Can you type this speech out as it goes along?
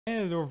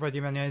Hello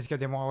everybody, my name is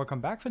Gademar. Welcome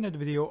back for another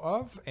video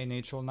of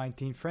NHL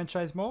 19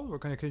 franchise mode. We're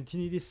going to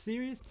continue this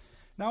series.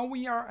 Now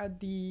we are at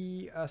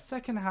the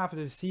second half of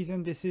the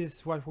season. This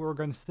is what we're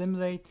going to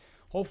simulate.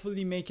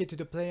 Hopefully make it to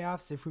the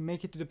playoffs. If we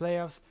make it to the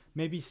playoffs,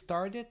 maybe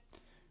start it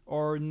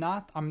or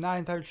not. I'm not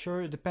entirely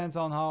sure. It depends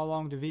on how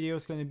long the video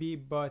is going to be.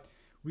 But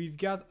we've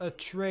got a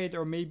trade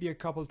or maybe a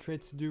couple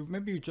trades to do.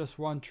 Maybe just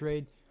one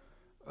trade.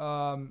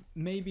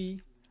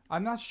 Maybe.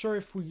 I'm not sure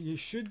if we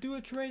should do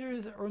a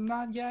trade or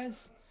not,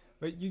 guys.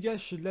 But you guys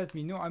should let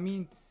me know. I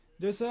mean,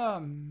 there's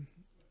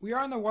we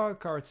are on a wild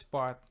card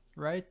spot,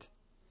 right?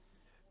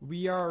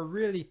 We are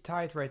really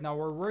tight right now.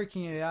 We're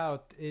working it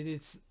out.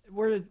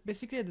 We're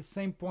basically at the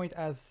same point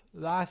as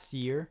last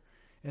year,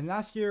 and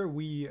last year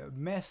we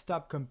messed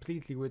up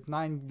completely with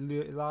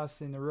 9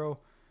 losses in a row.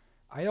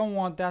 I don't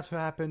want that to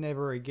happen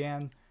ever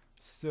again.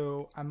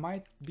 So I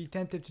might be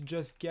tempted to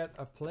just get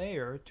a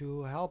player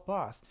to help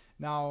us.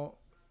 Now,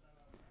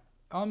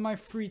 on my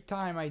free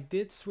time, I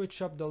did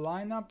switch up the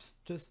lineups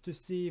just to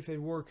see if it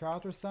worked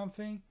out or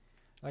something.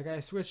 Like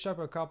I switched up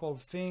a couple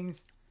of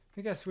things. I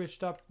think I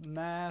switched up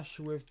Nash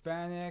with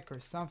Vanek or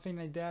something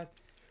like that.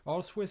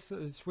 Also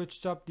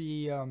switched up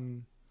the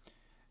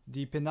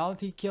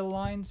penalty kill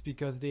lines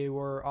because they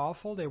were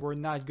awful. They were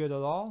not good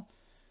at all.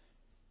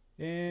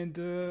 And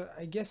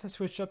I guess I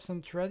switched up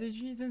some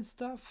strategies and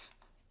stuff.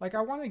 Like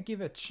I want to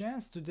give a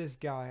chance to this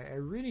guy. I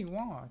really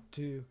want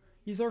to.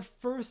 He's our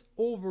first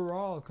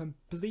overall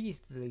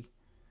completely.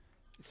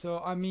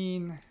 So, I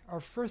mean, our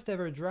first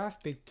ever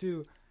draft pick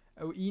too.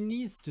 He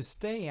needs to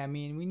stay. I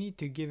mean, we need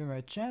to give him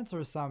a chance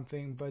or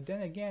something. But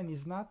then again,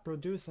 he's not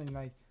producing.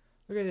 Like,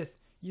 look at this.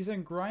 He's a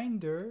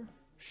grinder.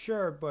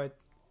 Sure, but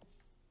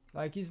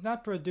like he's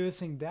not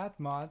producing that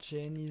much.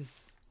 And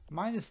he's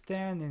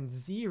 -10 and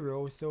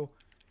 0. So,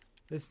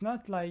 it's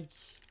not like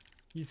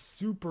he's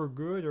super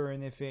good or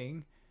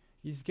anything.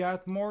 He's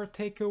got more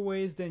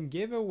takeaways than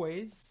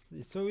giveaways,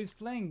 so he's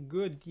playing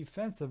good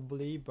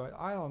defensively, but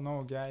I don't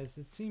know, guys.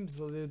 It seems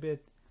a little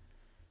bit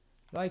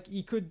like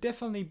he could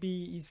definitely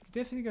be, he's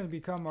definitely going to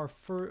become our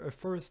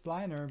first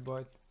liner,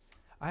 but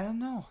I don't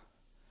know.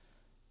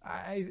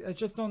 I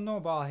just don't know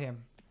about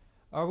him.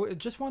 I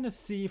just want to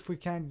see if we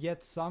can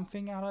get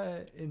something out of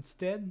it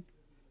instead,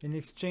 in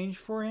exchange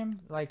for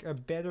him, like a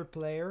better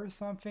player or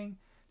something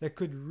that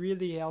could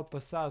really help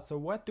us out. So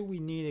what do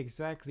we need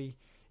exactly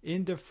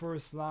in the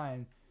first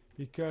line?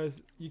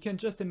 Because you can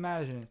just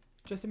imagine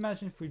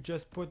if we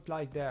just put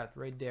like that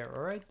right there.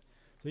 All right,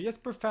 so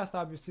Jesper Fast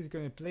obviously is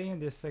going to play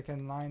in this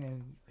second line,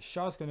 and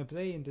Shaw's going to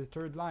play in the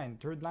third line.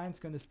 Third line's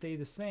going to stay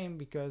the same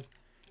because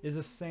it's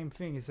the same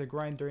thing. It's a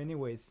grinder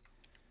anyways.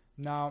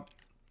 Now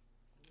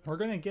we're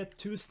going to get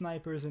 2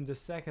 snipers in the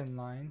second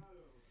line,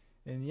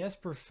 and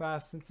Jesper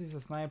Fast, since he's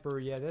a sniper,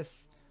 yeah,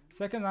 this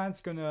second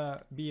line's going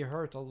to be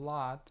hurt a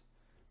lot.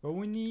 But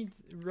we need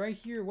right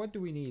here, what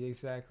do we need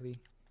exactly?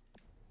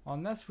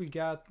 Unless we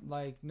got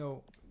like,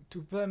 no,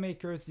 2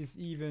 playmakers is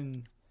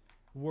even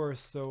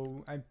worse,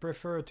 so I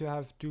prefer to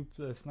have 2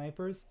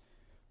 snipers.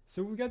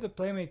 So we got the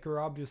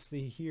playmaker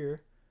obviously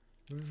here.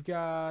 We've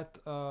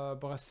got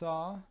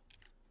Brassard,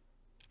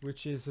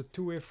 which is a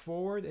 2-way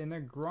forward, and a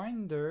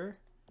grinder.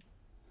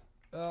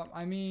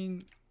 I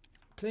mean,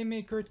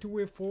 playmaker,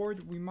 2-way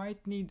forward, we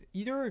might need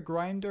either a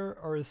grinder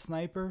or a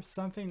sniper,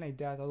 something like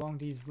that along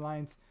these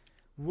lines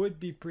would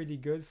be pretty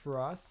good for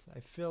us. I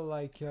feel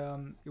like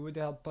it would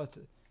help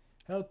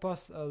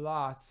us a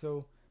lot.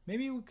 So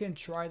maybe we can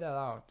try that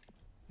out.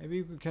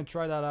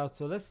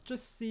 So let's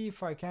just see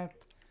if I can't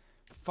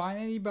find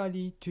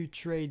anybody to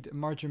trade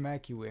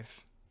Marjamaki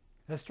with.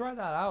 Let's try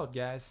that out,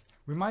 guys.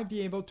 We might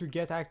be able to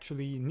get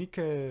actually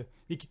Nikita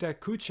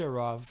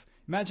Kucherov.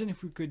 Imagine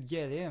if we could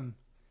get him.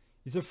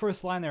 He's a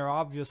first liner,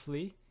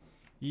 obviously.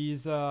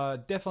 He's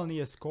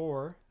definitely a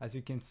scorer. As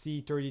you can see,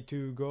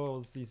 32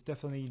 goals. He's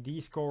definitely the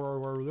scorer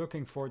we're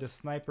looking for, the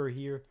sniper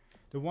here.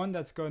 The one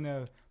that's going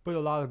to put a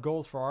lot of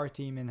goals for our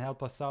team and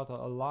help us out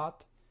a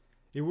lot.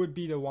 It would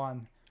be the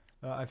one.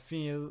 I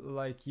feel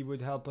like he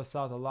would help us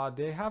out a lot.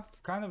 They have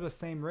kind of the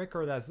same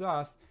record as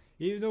us.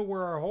 Even though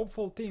we're a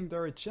hopeful team,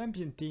 they're a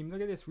champion team.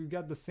 Look at this, we've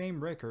got the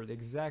same record,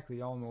 exactly,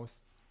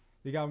 almost.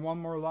 They got 1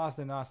 more loss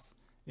than us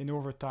in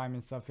overtime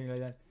and something like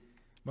that.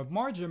 But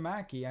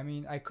Marjamaki, I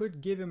mean, I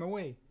could give him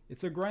away.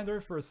 It's a grinder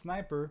for a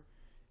sniper,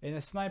 and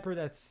a sniper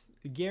that's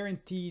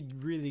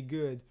guaranteed really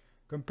good.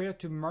 Compared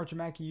to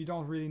Marjamaki, you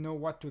don't really know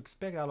what to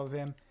expect out of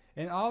him.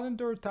 And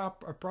Allender,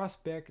 a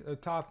prospect, a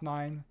top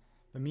 9,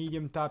 a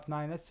medium top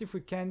 9. Let's see if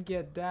we can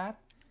get that.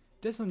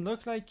 Doesn't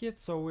look like it,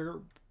 so we're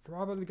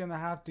probably gonna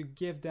have to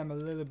give them a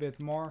little bit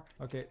more.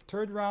 Okay,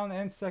 3rd round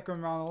and 2nd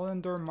round,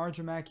 Allender,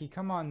 Marjamaki,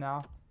 come on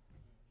now.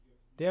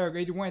 There,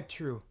 it went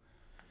through.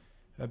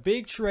 A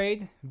big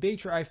trade,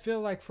 I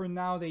feel like for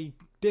now they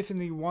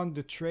definitely won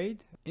the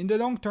trade. In the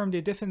long term,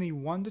 they definitely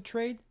won the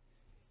trade.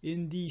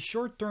 In the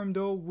short term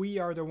though, we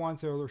are the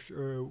ones who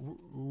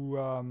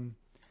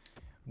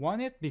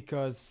won it,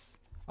 because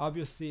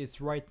Obviously,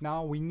 it's right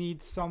now. We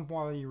need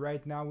somebody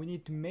right now. We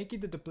need to make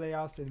it to the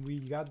playoffs, and we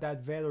got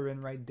that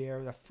veteran right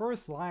there, the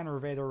first liner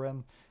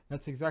veteran.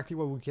 That's exactly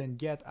what we can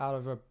get out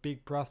of a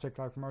big prospect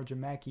like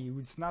Marjamaki,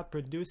 who's not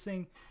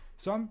producing.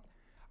 So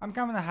I'm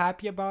kind of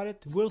happy about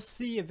it. We'll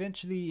see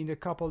eventually in a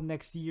couple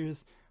next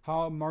years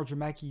how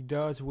Marjamaki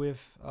does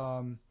with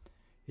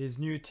his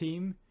new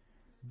team.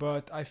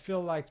 But I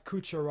feel like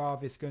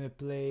Kucherov is going to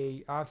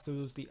play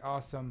absolutely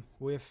awesome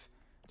with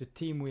the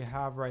team we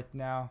have right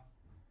now.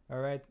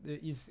 Alright,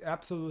 he's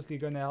absolutely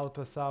going to help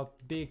us out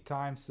big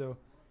time. So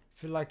I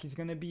feel like he's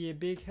going to be a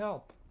big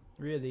help,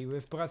 really.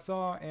 With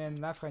Brassard and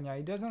Lafrenière,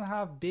 he doesn't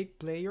have big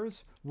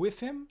players with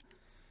him.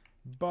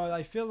 But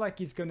I feel like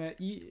he's going to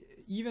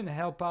even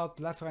help out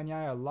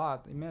Lafrenière a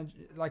lot.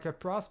 Imagine, like a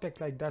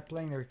prospect like that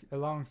playing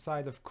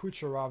alongside of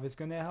Kucherov is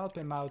going to help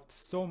him out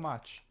so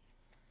much.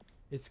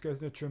 It's going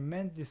to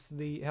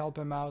tremendously help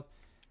him out,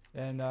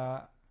 and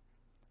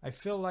I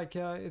feel like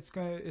it's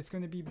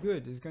gonna be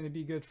good. It's gonna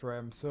be good for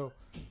him. So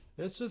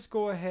let's just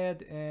go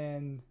ahead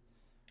and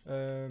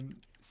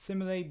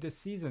simulate the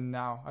season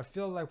now. I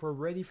feel like we're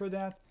ready for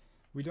that.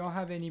 We don't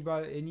have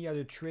any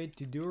other trade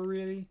to do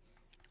really.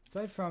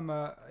 Aside from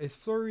is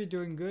Fleury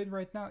doing good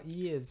right now?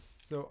 He is.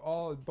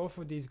 So both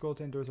of these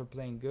goaltenders are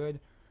playing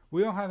good.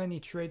 We don't have any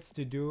trades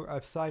to do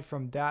aside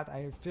from that.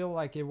 I feel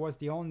like it was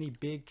the only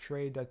big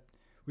trade that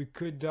we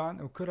could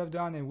have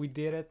done, and we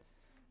did it.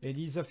 And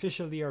he's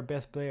officially our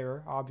best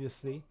player,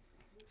 obviously.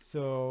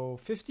 So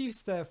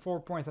 54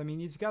 points. I mean,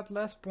 he's got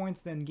less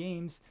points than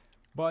games,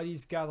 but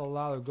he's got a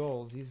lot of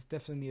goals. He's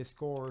definitely a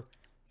scorer.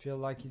 Feel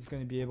like he's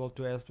going to be able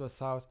to help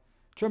us out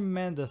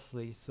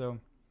tremendously. So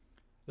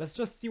let's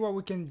just see what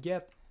we can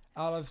get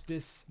out of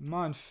this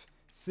month.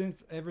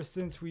 Ever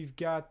since we've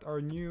got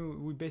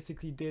we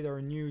basically did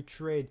our new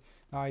trade.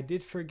 Now I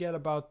did forget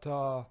about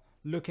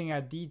looking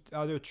at the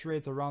other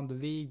trades around the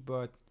league,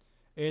 but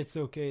it's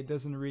okay, it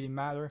doesn't really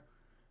matter.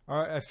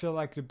 I feel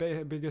like the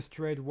biggest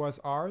trade was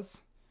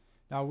ours.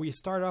 Now we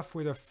start off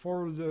with a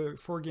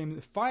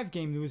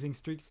 5-game losing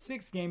streak,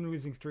 6-game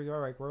losing streak. All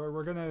right,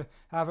 we're gonna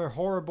have a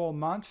horrible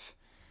month,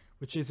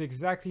 which is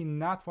exactly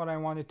not what I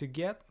wanted to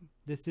get.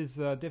 This is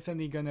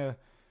definitely gonna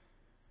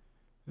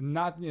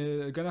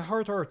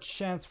hurt our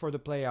chance for the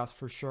playoffs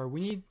for sure.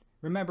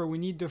 Remember, we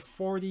need the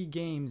 40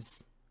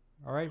 games.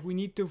 All right, we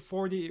need the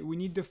 40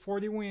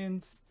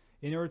 wins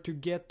in order to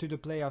get to the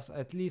playoffs,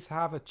 at least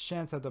have a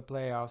chance at the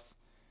playoffs.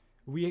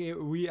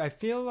 I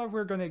feel like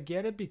we're gonna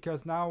get it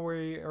because now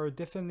we are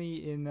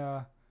definitely in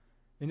a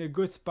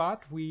good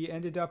spot. We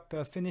ended up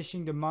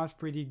finishing the month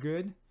pretty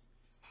good,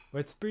 but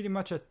it's pretty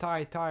much a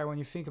tie when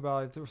you think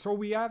about it. So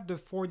we have the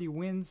 40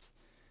 wins,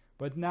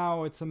 but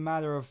now it's a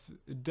matter of,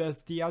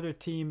 does the other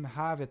team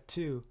have it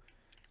too?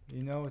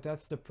 You know,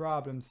 that's the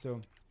problem.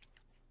 So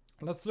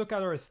let's look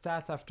at our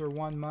stats after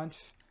 1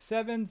 month.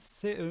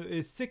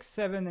 6,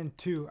 7, and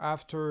 2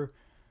 after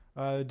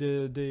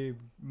the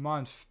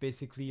month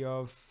basically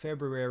of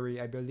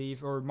February, I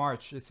believe, or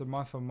March. It's a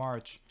month of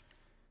March.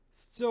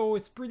 So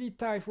it's pretty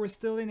tight. We're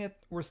still in it.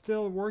 We're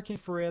still working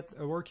for it,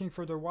 working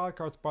for the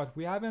wildcard spot.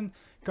 We haven't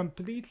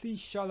completely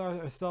shut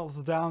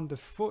ourselves down the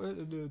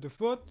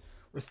foot.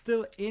 We're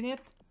still in it,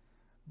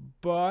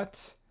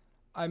 but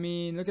I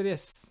mean, look at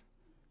this.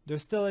 They're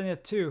still in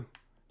it too.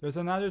 There's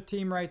another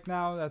team right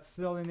now that's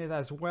still in it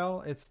as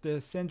well. It's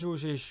the San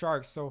Jose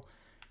Sharks. So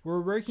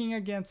we're working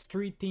against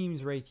 3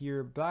 teams right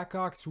here.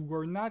 Blackhawks, who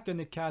we're not going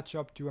to catch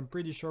up to. I'm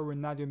pretty sure we're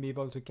not going to be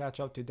able to catch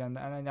up to them.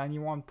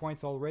 91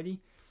 points already.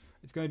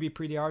 It's going to be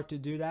pretty hard to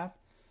do that.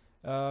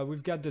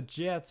 We've got the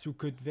Jets, who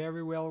could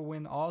very well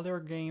win all their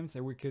games,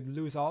 and we could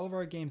lose all of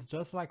our games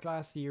just like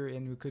last year,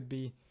 and it could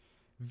be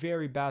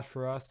very bad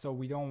for us, so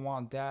we don't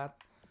want that.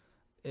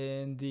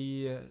 And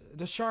the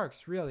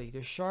Sharks, really.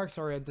 The Sharks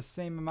are at the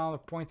same amount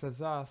of points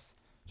as us,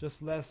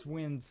 just less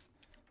wins,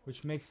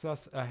 which makes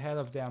us ahead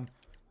of them.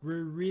 We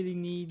really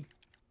need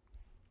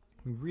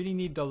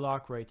the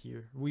luck right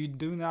here. We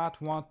do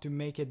not want to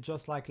make it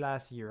just like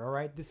last year, all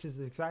right? This is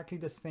exactly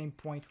the same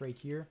point right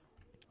here.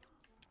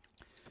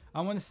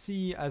 I want to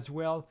see as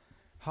well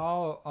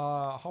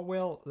how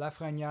well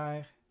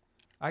Lafrenière.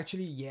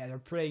 Actually, yeah, they're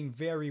playing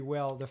very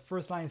well. The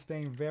first line is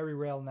playing very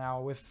well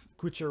now with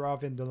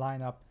Kucherov in the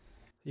lineup.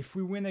 If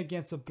we win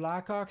against the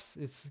Blackhawks,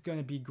 it's going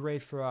to be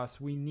great for us.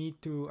 We need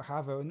to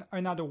have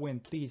another win,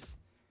 please.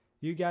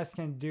 You guys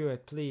can do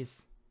it,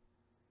 please.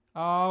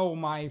 Oh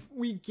my,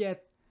 we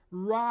get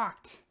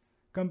rocked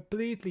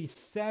completely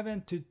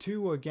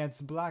 7-2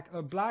 against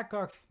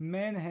Blackhawks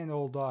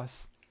manhandled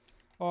us.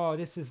 Oh,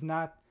 this is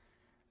not...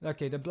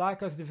 Okay, the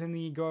Blackhawks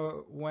definitely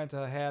went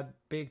ahead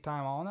big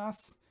time on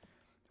us.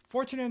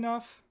 Fortunate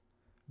enough,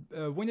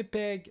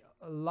 Winnipeg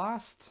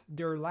lost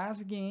their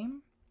last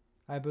game,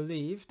 I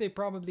believe. They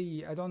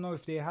probably, I don't know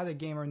if they had a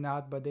game or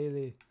not, but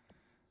they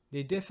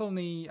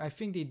definitely, I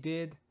think they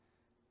did.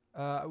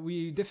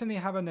 We definitely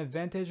have an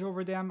advantage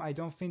over them. I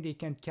don't think they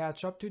can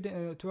catch up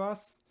to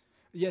us.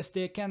 Yes,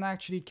 they can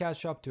actually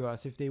catch up to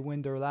us if they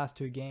win their last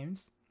 2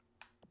 games,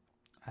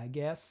 I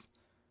guess.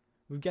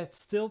 We've got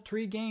still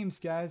 3 games,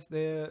 guys.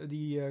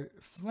 The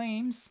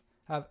Flames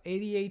have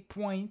 88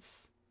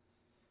 points.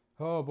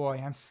 Oh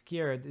boy, I'm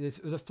scared.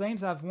 The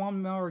Flames have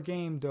one more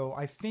game though.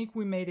 I think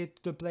we made it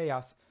to the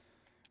playoffs.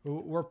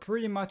 We're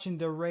pretty much in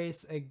the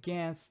race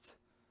against...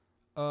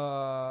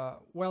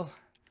 well,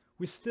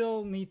 we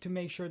still need to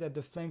make sure that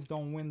the Flames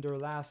don't win their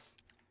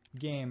last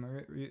game,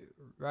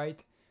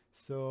 right?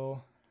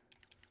 So,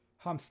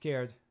 I'm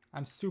scared.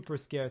 I'm super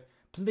scared.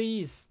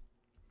 Please!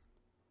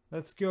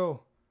 Let's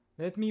go.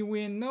 Let me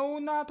win. No,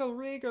 not a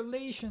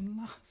regulation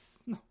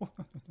loss.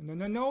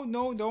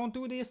 No, don't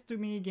do this to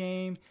me,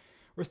 game.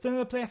 We're still in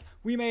the playoff.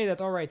 We made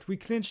it. All right, we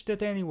clinched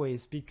it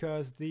anyways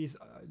because these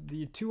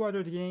the two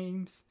other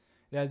games,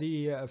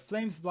 the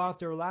Flames lost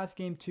their last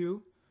game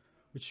too,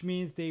 which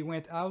means they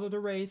went out of the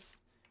race,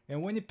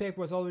 and Winnipeg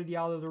was already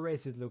out of the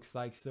race. It looks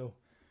like so.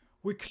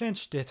 We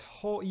clinched it.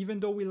 Oh,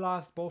 even though we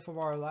lost both of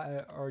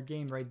our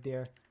game right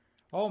there.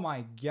 Oh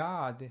my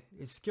God,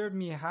 it scared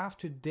me half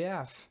to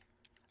death.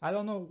 I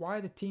don't know why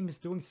the team is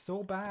doing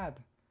so bad.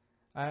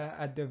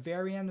 At the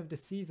very end of the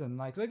season.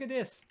 Like, look at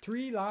this.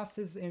 3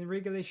 losses in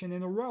regulation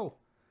in a row.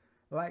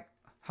 Like,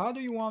 how do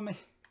you want me?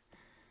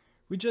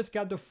 We just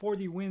got the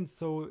 40 wins,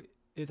 so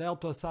it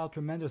helped us out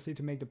tremendously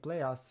to make the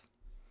playoffs.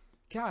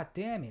 God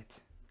damn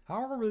it.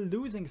 How are we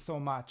losing so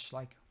much?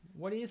 Like,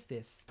 what is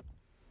this?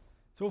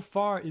 So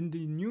far in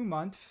the new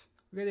month,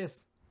 look at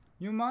this.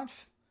 New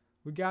month,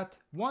 we got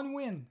 1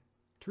 win,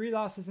 3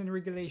 losses in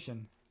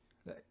regulation.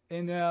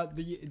 And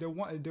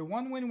the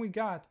one win we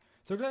got,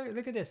 so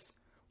look at this.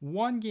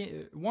 One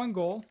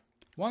goal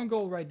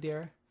right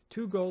there.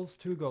 2 goals,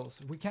 2 goals.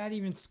 We can't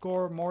even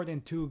score more than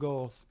 2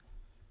 goals.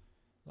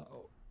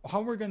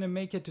 How we're gonna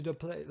make it to the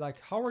play? Like,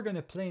 how we're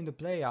gonna play in the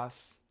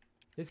playoffs?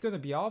 It's gonna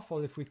be awful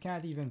if we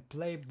can't even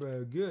play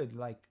good.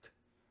 Like,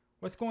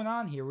 what's going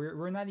on here?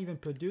 We're not even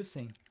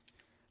producing.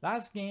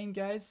 Last game,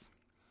 guys.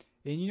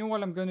 And you know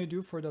what I'm gonna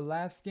do for the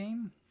last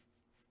game?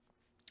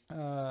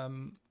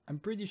 I'm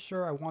pretty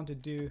sure I want to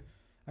do.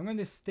 I'm going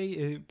to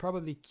stay,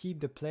 probably keep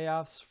the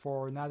playoffs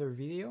for another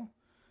video.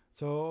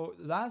 So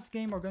last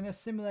game we're going to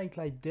simulate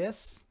like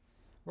this.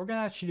 We're going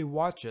to actually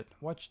watch it.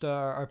 Watch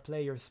our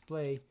players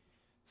play.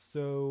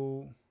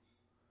 So,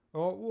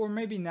 or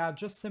maybe not,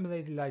 just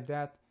simulate it like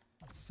that.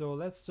 So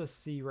let's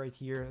just see right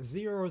here.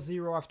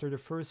 0-0 after the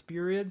first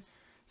period.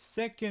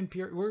 Second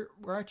period,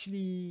 we're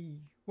actually,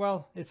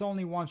 well, it's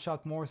only 1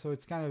 shot more, so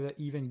it's kind of an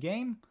even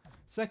game.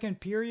 Second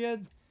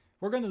period.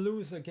 We're going to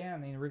lose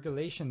again in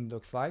regulation,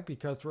 looks like,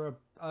 because we're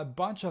a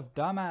bunch of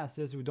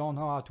dumbasses who don't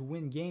know how to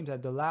win games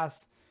at the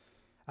last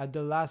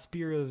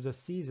period of the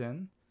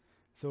season.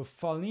 So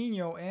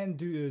Foligno and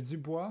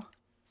Dubois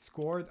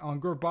scored on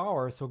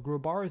Grubauer. So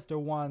Grubauer is the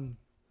one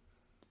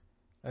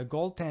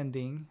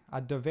goaltending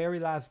at the very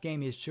last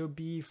game. It should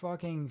be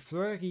fucking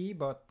Fleury,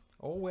 but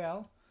oh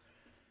well.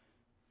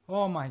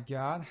 Oh my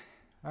God.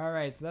 All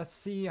right, let's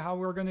see how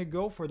we're going to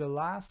go for the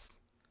last.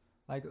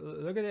 Like,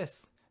 look at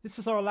this. This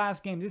is our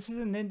last game. This is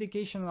an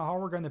indication of how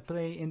we're going to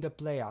play in the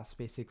playoffs,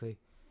 basically.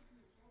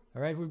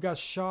 All right, we've got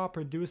Shaw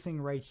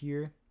producing right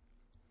here.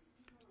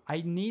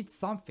 I need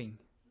something.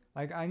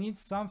 Like, I need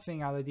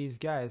something out of these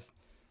guys.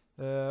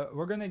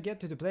 We're going to get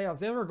to the playoffs.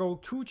 There we go,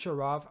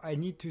 Kucherov. I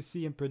need to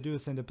see him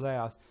produce in the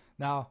playoffs.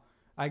 Now,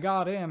 I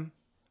got him.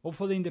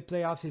 Hopefully in the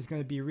playoffs, he's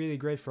going to be really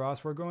great for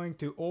us. We're going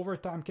to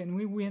overtime. Can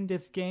we win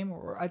this game?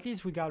 Or at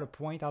least we got a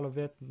point out of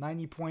it.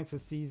 90 points a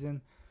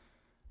season.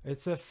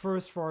 It's a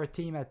first for our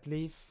team at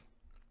least.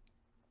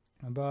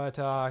 But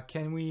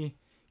can we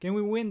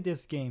win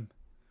this game?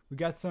 We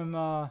got some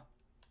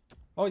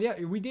oh yeah,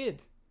 we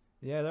did.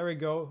 Yeah, there we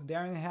go.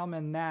 Darren Helm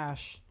and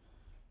Nash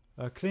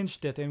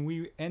clinched it, and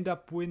we end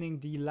up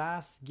winning the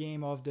last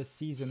game of the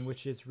season,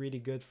 which is really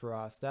good for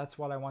us. That's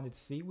what I wanted to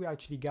see. We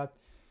actually got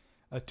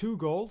 2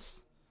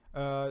 goals.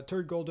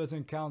 Third goal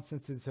doesn't count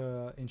since it's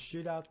in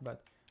shootout,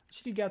 but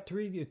actually got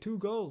 2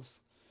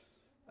 goals.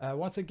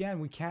 Once again,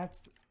 we can't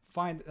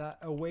find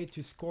a way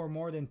to score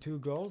more than 2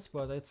 goals,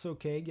 but it's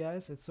okay,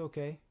 guys. It's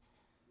okay.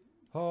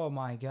 Oh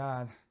my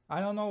God, I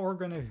don't know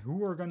who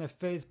we're gonna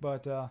face,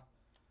 but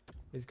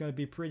it's gonna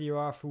be pretty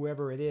rough,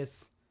 whoever it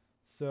is.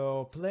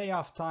 So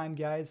playoff time,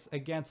 guys,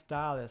 against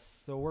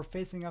Dallas. So we're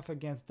facing off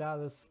against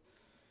Dallas.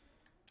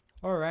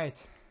 All right,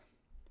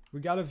 we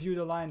gotta view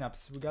the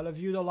lineups. We gotta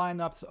view the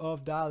lineups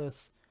of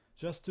Dallas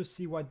just to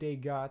see what they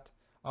got.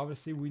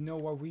 Obviously, we know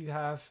what we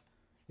have.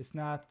 It's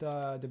not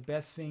the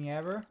best thing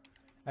ever.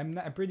 I'm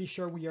pretty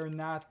sure we are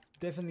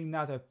definitely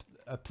not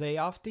a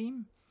playoff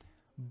team,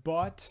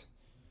 but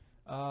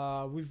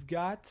we've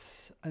got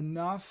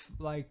enough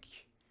like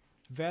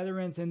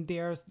veterans in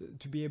there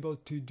to be able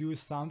to do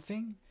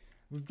something.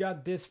 We've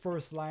got this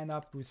first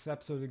lineup who's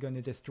absolutely going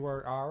to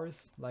destroy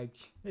ours.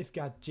 Like, they've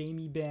got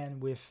Jamie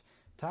Benn with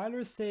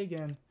Tyler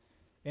Seguin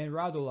and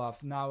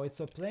Radulov. Now it's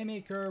a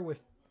playmaker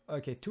with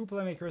 2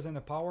 playmakers and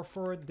a power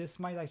forward. This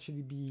might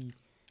actually be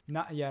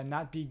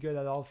not be good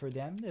at all for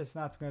them. It's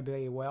not going to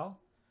be well.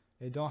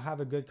 They don't have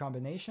a good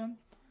combination.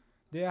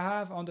 They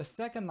have on the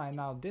second line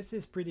now, this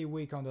is pretty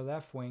weak on the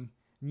left wing.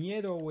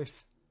 Nieto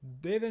with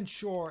Devon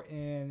Shore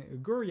and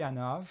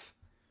Guryanov.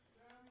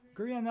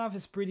 Guryanov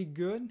is pretty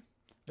good.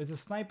 There's a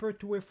sniper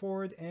two-way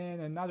forward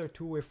and another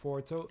two-way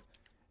forward. So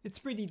it's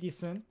pretty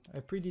decent,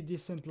 a pretty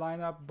decent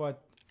lineup,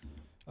 but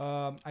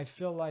I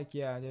feel like,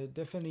 yeah, they're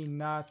definitely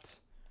not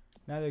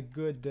a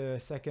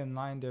good second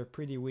line. They're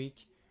pretty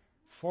weak.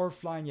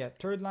 Fourth line, yeah,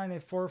 third line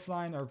and fourth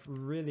line are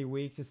really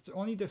weak. It's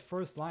only the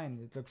first line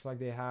it looks like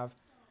they have.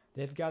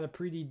 They've got a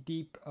pretty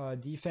deep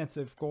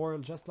defensive core,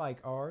 just like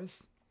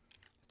ours.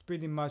 It's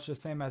pretty much the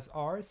same as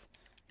ours.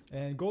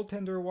 And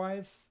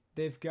goaltender-wise,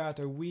 they've got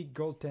a weak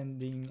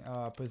goaltending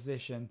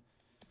position.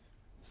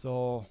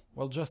 So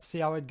we'll just see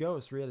how it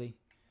goes, really.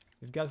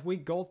 They've got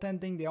weak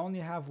goaltending. They only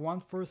have one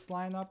first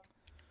lineup.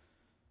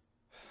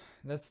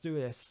 Let's do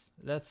this.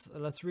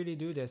 Let's really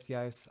do this,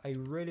 guys. I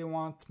really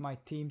want my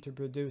team to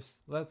produce.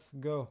 Let's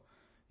go.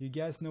 You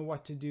guys know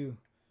what to do.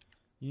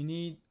 You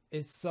need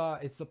it's a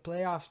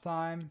playoff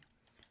time.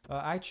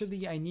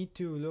 Actually, I need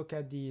to look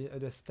at the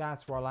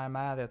stats while I'm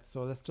at it.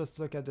 So let's just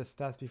look at the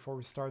stats before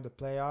we start the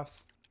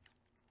playoffs.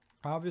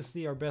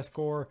 Obviously, our best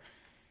scorer,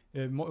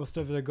 most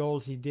of the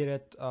goals he did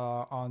it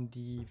on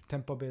the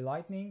Tampa Bay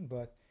Lightning,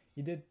 but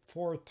he did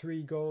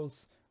 3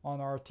 goals on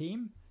our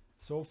team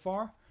so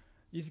far.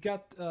 He's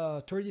got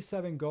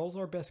 37 goals,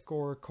 our best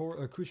scorer,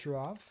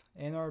 Kucherov,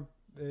 and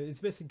it's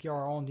basically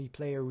our only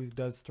player who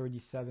does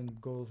 37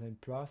 goals and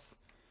plus.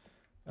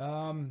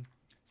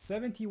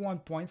 71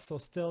 points, so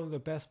still the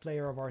best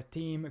player of our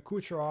team.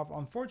 Kucherov,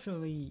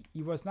 unfortunately,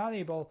 he was not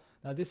able.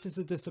 Now this is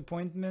a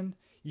disappointment.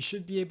 He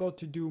should be able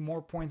to do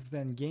more points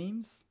than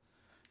games,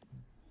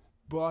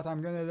 but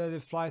I'm gonna let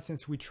it fly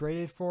since we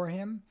traded for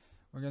him.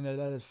 We're gonna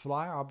let it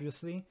fly,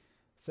 obviously.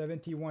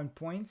 71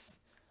 points.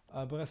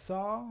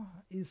 Brassard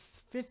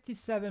is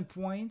 57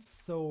 points,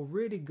 so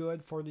really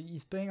good for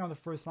he's playing on the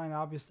first line,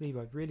 obviously,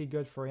 but really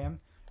good for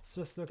him. Let's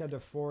just look at the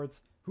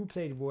forwards who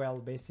played well,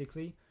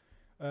 basically.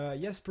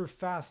 Jesper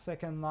Fast,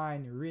 second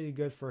line, really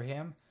good for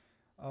him.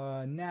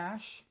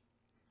 Nash,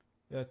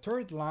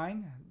 third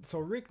line. So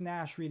Rick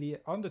Nash really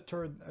on the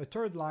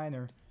third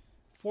liner,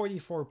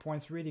 44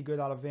 points, really good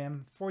out of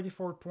him.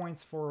 44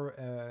 points for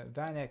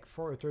Vanek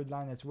for a third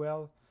line as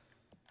well.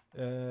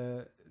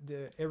 The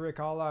Eric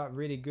Alla,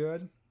 really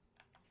good.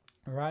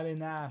 Riley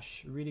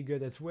Nash, really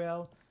good as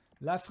well.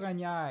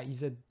 Lafreniere,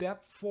 he's a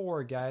depth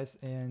 4, guys,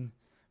 and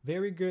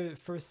very good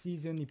first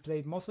season. He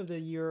played most of the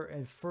year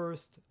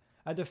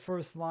at the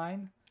first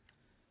line.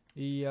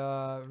 He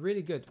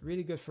really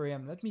good for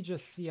him. Let me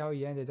just see how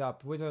he ended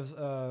up with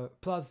a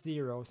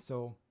 +0.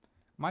 So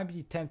might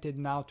be tempted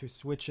now to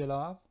switch it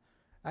up.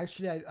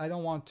 Actually, I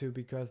don't want to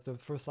because the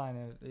first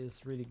line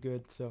is really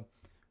good. So I'm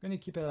gonna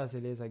keep it as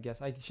it is, I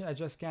guess. I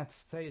just can't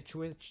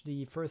switch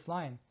the first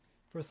line.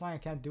 First line, I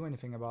can't do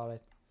anything about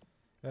it.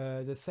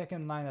 The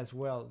second line as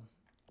well.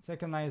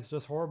 Second line is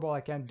just horrible.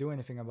 I can't do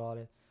anything about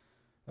it.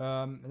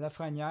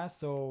 Lafreniere,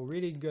 so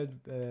really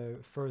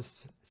good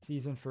first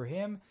season for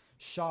him.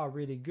 Shaw,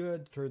 really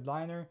good third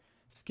liner.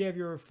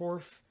 Scavier,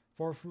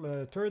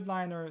 third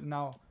liner.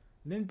 Now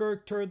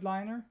Lindbergh, third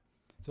liner.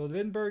 So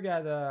Lindbergh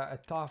had a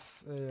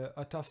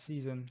tough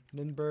season.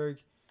 Lindbergh,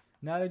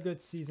 not a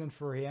good season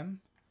for him.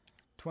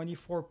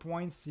 24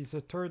 points. He's a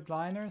third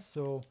liner,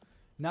 so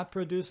not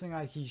producing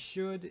like he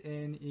should,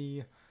 and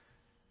he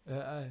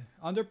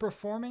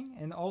underperforming,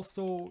 and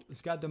also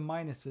it's got the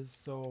minuses,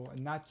 so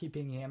not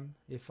keeping him.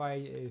 If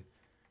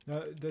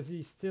does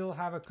he still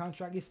have a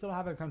contract? He still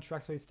have a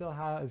contract, so he still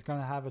is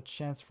gonna have a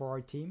chance for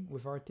our team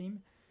with our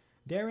team.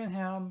 Darren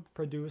Helm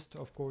produced,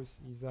 of course,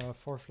 he's a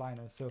fourth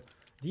liner. So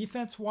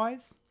defense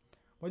wise,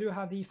 what do you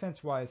have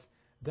defense wise?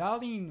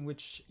 Darlene,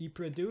 which he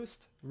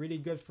produced, really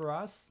good for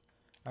us.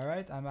 All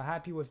right, I'm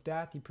happy with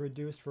that. He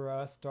produced for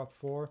us top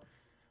 4.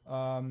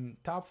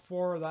 Top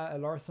 4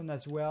 Larson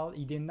as well.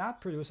 He did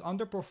not produce,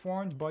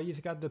 underperformed, but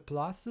he's got the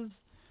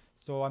pluses,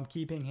 so I'm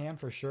keeping him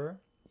for sure.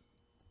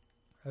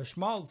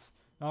 Schmaltz,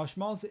 now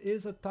Schmaltz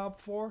is a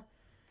top 4,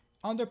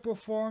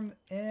 underperformed,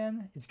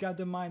 and it's got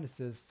the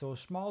minuses, so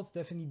Schmaltz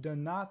definitely do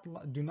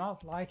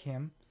not like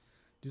him,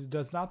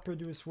 does not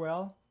produce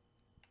well,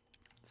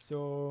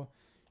 so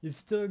he's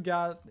still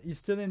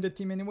in the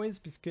team anyways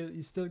because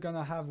he's still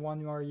gonna have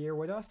 1 more year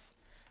with us.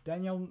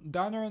 Daniel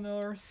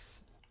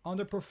Nurse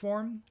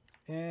underperformed,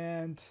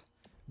 and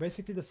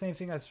basically the same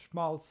thing as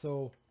Schmaltz,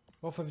 so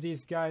both of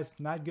these guys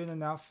not good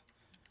enough.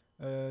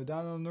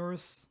 Daniel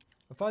Nurse,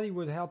 I thought he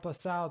would help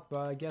us out,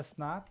 but I guess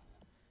not.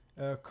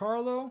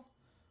 Carlo,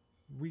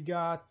 we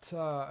got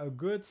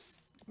good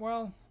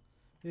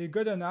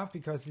enough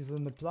because he's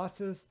in the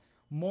pluses.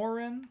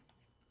 Morin,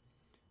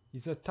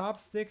 he's a top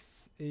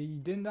 6. He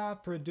did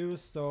not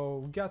produce, so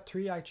we got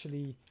 3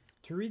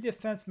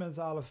 defensemen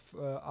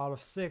out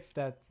of 6.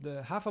 That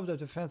half of the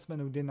defensemen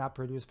who did not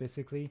produce,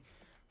 basically.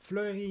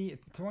 Fleury,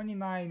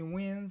 29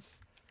 wins,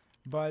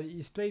 but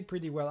he's played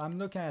pretty well. I'm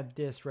looking at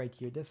this right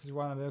here. This is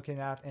what I'm looking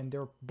at, and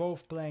they're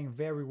both playing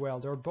very well.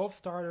 They're both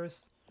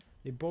starters.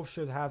 They both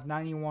should have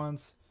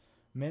 91s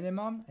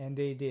minimum, and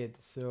they did.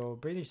 So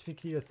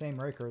basically the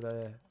same record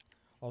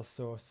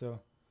also.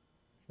 So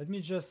let me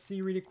just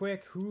see really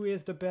quick who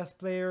is the best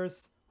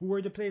players. Who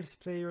were the best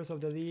players of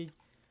the league?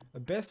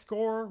 The best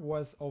scorer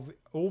was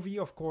Ovi,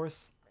 of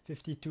course.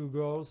 52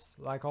 goals,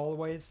 like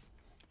always.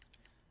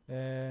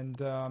 And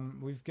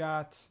we've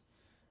got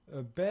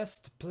a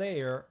best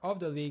player of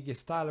the league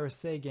is Tyler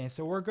Seguin.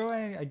 So we're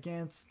going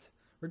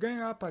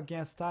up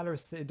against Tyler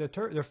Seguin,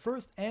 the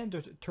first and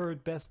the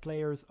third best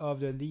players of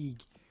the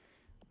league,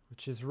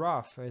 which is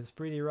rough. It's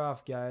pretty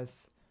rough,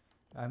 guys.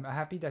 I'm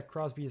happy that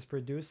Crosby is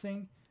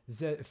producing.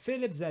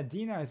 Philip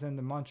Zadina is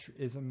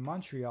in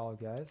Montreal,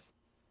 guys.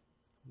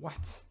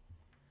 What?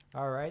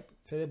 All right,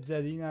 Philip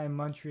Zadina in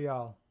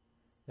Montreal.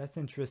 That's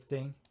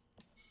interesting.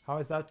 How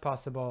is that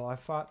possible? I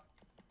thought,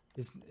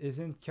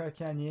 isn't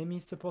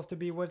Kakaniemi supposed to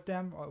be with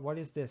them? What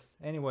is this?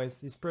 Anyways,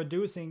 he's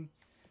producing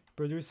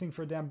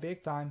for them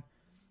big time.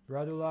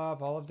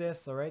 Radulov, all of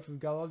this. All right, we've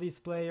got all these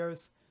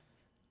players.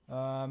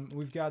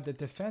 We've got the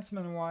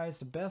defenseman wise.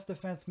 The best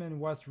defenseman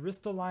was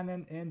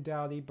Ristolainen and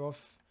Doughty,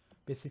 both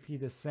basically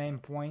the same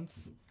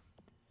points.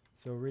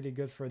 So really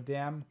good for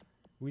them.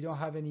 We don't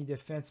have any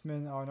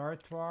defensemen on our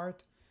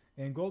chart.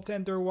 And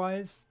goaltender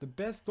wise, the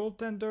best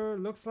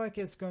goaltender looks like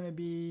it's going to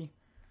be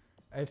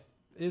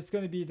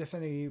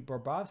definitely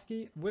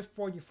Bobrovsky with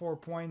 44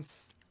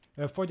 points,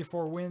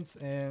 44 wins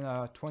and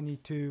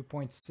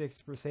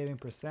 22.6 per saving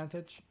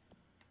percentage.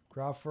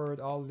 Crawford,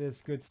 all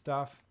this good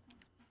stuff.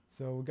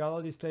 So we got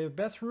all these players.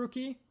 Best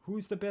rookie,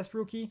 who's the best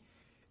rookie?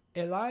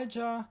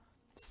 Elijah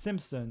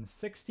Simpson,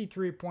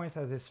 63 points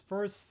as his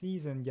first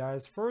season,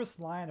 guys.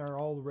 First liner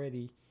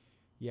already.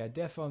 Yeah,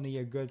 definitely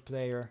a good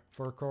player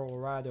for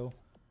Colorado.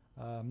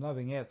 I'm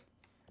loving it.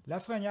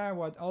 Lafreniere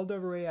was all the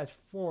way at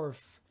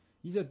 4th.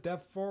 He's a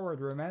depth forward,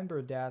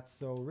 remember that.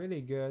 So really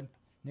good.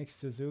 Nick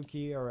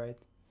Suzuki, all right.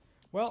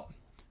 Well,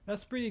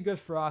 that's pretty good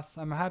for us.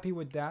 I'm happy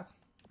with that.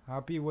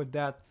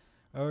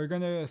 We're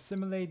going to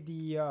simulate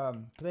the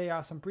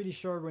playoffs. I'm pretty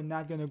sure we're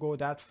not going to go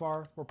that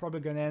far. We're probably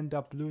going to end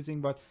up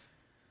losing but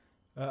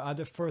at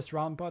the first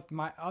round. But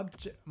my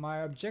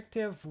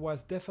objective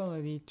was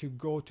definitely to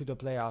go to the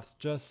playoffs.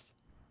 Just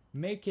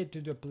make it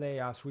to the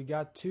playoffs. We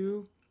got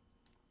two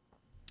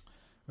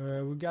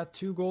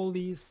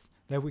goalies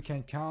that we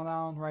can count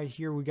on right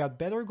here. We got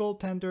better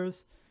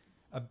goaltenders,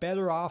 a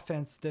better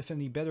offense,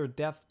 definitely better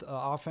depth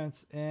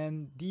offense,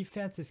 and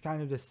defense is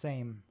kind of the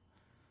same.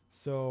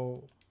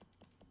 So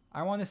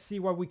I want to see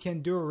what we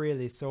can do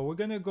really. So we're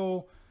gonna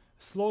go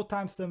slow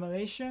time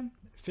simulation.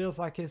 Feels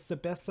like it's the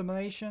best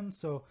simulation.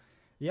 So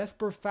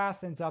Jesper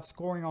Fast ends up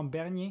scoring on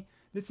Bernier.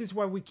 This is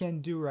what we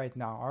can do right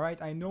now. All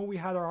right, I know we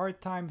had a hard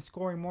time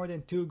scoring more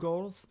than 2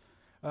 goals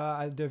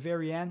at the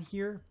very end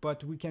here,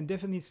 but we can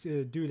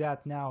definitely do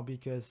that now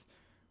because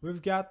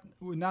we've got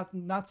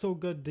not so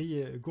good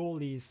the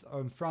goalies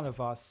in front of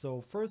us.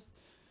 So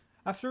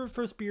after the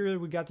first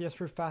period, we got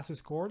Jesper Fast who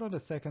scored on the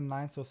second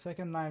line. So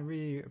second line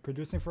really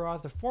producing for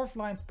us. The fourth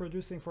line's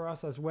producing for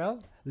us as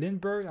well.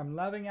 Lindbergh, I'm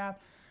loving at.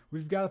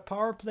 We've got a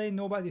power play.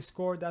 Nobody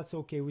scored. That's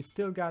okay. We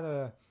got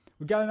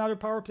another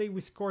power play.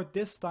 We scored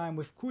this time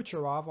with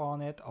Kucherov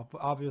on it.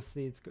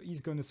 Obviously,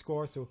 he's going to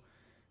score. So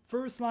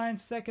first line,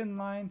 second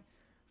line,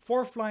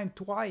 fourth line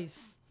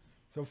twice.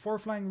 So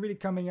fourth line really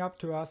coming up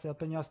to us,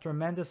 helping us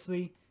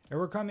tremendously. And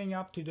we're coming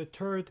up to the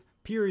third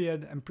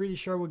period. I'm pretty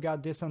sure we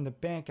got this on the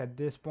bank at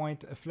this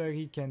point.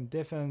 Fleury can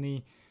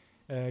definitely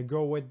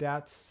go with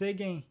that.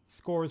 Seguin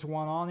scores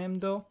 1 on him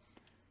though.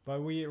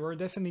 But we're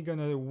definitely going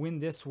to win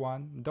this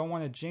one. Don't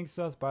want to jinx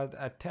us, but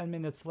at 10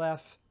 minutes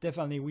left,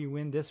 definitely we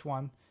win this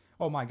one.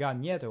 Oh my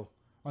god, Nieto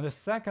on the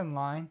second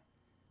line.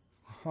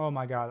 Oh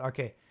my god,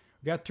 okay.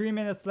 We got 3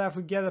 minutes left.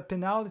 We get a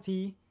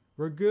penalty.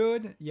 We're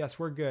good. Yes,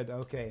 we're good.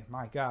 Okay,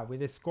 my god, we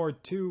just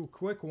scored 2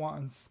 quick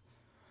ones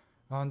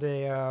on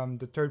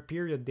the third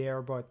period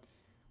there. But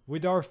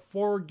with our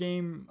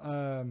 4-goal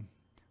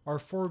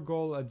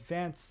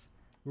advance,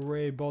 we were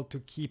able to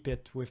keep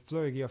it with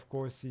Fleury. Of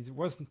course,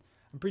 I'm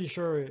pretty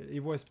sure he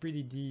was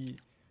pretty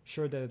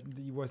sure that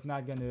he was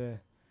not gonna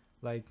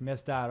like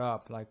mess that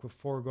up, like with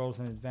 4 goals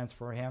in advance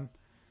for him.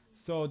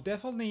 So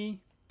definitely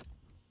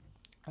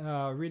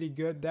really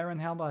good. Darren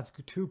Helm has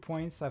 2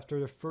 points after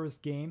the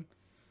first game.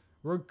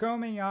 We're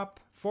coming up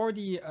for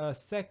the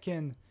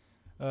second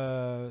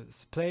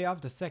playoff,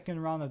 the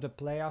second round of the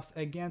playoffs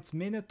against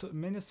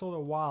Minnesota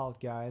Wild,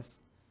 guys.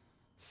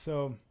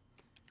 So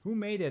who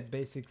made it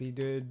basically?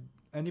 Did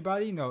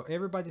anybody? No,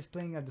 everybody's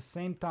playing at the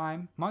same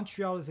time.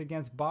 Montreal is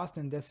against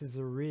Boston. That's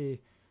a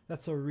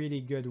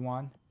really good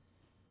one.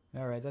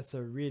 All right, that's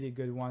a really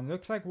good one.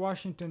 Looks like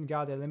Washington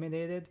got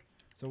eliminated.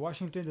 So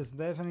Washington is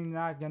definitely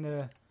not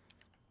gonna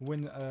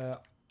win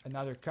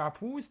another cup.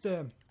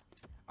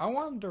 I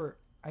wonder.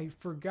 I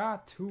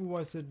forgot who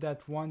was it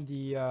that won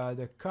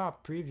the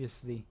cup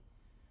previously.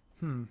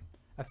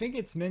 I think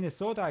it's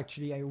Minnesota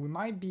actually. We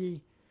might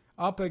be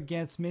up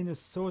against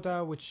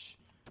Minnesota, which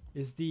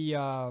is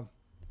the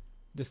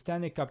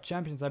Stanley Cup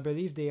champions. I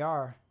believe they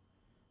are.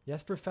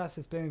 Jesper Fast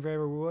is playing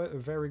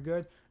very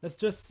good. Let's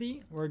just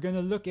see. We're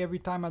gonna look every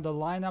time at the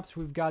lineups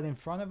we've got in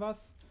front of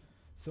us.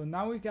 So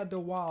now we've got the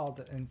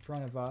Wild in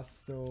front of us.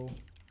 So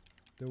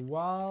the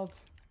Wild,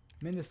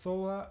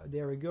 Minnesota.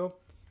 There we go.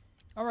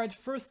 All right,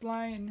 first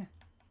line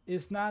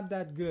is not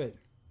that good.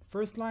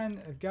 First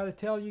line, I've got to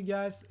tell you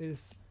guys,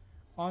 is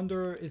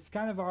under. It's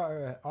kind of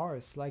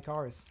ours, like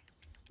ours.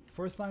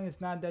 First line is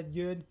not that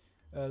good.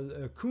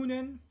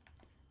 Kunin.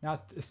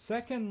 Now the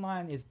second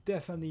line is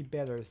definitely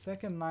better.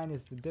 Second line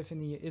is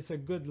definitely, it's a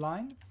good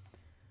line.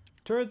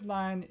 Third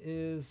line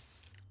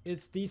is,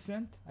 it's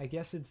decent. I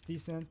guess it's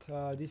decent.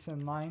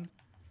 Decent line.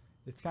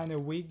 It's kind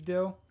of weak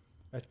though.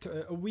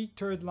 A weak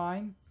third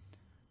line.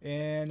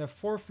 And a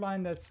fourth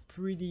line that's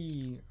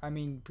pretty, I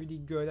mean, pretty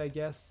good, I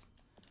guess.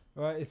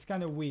 It's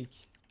kind of weak.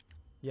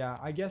 Yeah,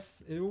 I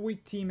guess it's a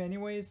weak team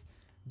anyways.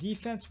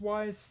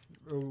 Defense-wise,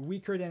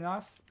 weaker than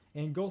us.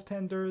 And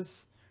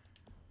goaltenders,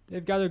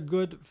 they've got a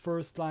good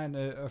first line,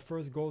 a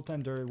first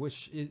goaltender,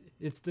 which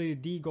it's the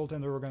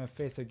goaltender we're going to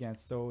face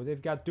against. So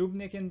they've got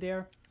Dubnik in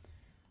there.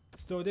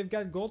 So they've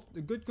got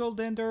a good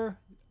goaltender.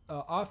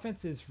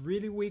 Offense is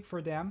really weak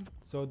for them.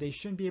 So they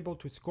shouldn't be able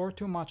to score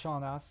too much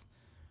on us.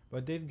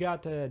 But they've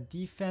got a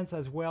defense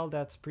as well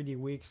that's pretty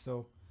weak.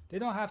 So they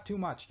don't have too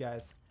much,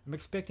 guys. I'm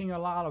expecting a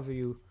lot of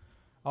you.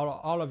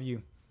 All of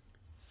you.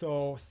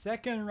 So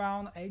second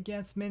round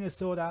against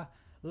Minnesota.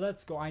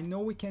 Let's go. I know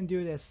we can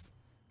do this.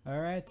 All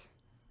right.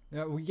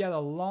 We get a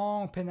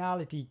long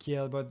penalty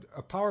kill, but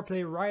a power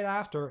play right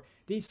after.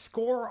 They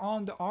score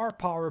on our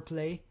power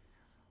play.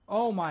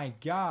 Oh my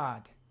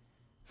god.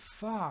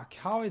 Fuck.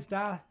 How is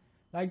that?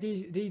 Like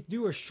they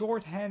do a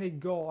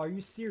short-handed goal. Are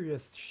you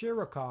serious?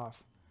 Shirokov.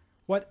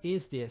 What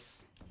is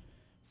this?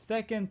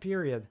 Second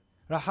period.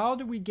 How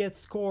do we get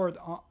scored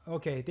on?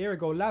 Okay, there we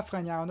go.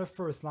 Lafreniere on the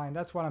first line.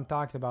 That's what I'm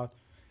talking about.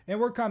 And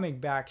we're coming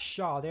back.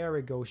 Shaw. There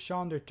we go. Shaw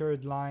on the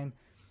third line.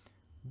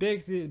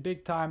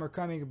 Big time. We're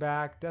coming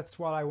back. That's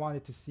what I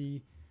wanted to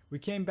see. We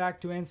came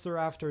back to answer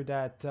after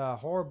that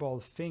horrible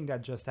thing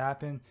that just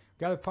happened.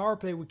 Got a power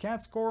play. We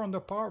can't score on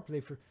the power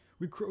play.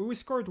 We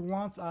scored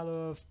once out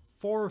of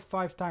 4 or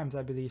 5 times,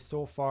 I believe,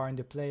 so far in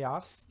the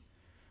playoffs.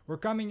 We're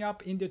coming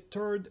up in the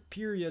third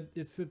period.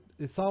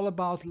 It's all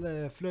about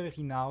Fleury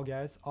now,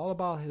 guys. All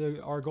about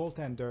our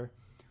goaltender.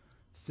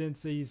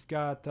 Since he's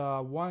got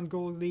 1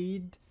 goal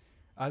lead,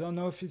 I don't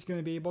know if he's going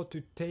to be able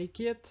to take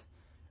it.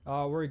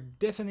 We're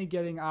definitely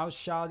getting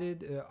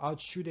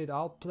outshouted,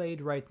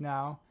 outplayed right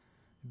now.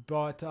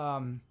 But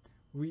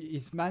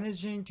he's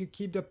managing to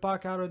keep the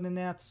puck out of the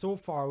net so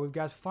far. We've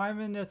got 5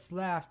 minutes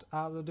left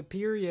out of the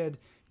period.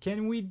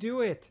 Can we do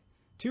it?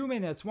 2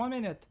 minutes, 1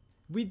 minute.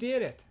 We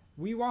did it.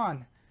 We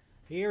won.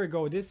 Here we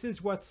go. This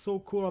is what's so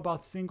cool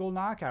about single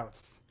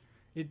knockouts.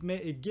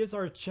 It gives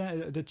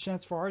the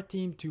chance for our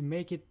team to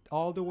make it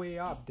all the way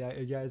up,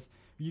 guys.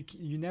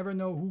 You never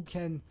know who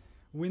can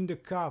win the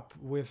cup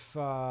with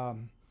a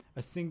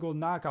single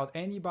knockout.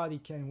 Anybody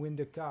can win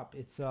the cup.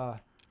 It's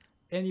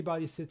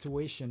anybody's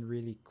situation,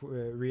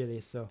 really.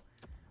 So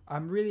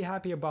I'm really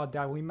happy about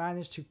that. We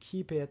managed to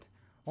keep it.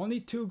 Only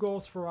 2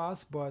 goals for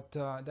us, but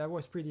that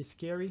was pretty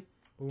scary.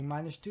 We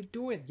managed to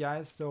do it,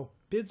 guys. So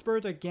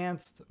Pittsburgh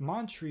against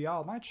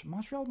Montreal.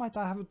 Montreal might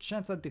not have a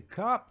chance at the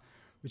cup,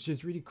 which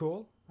is really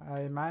cool,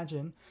 I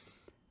imagine.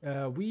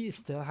 We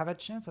still have a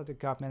chance at the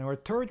cup, man. We're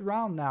third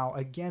round now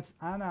against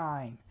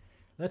Anaheim.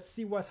 Let's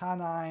see what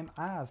Anaheim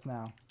has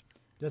now.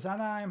 Does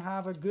Anaheim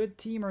have a good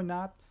team or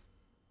not?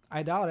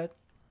 I doubt it.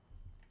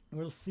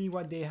 We'll see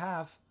what they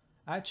have.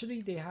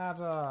 Actually, they have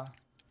a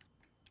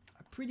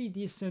pretty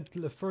decent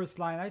first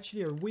line.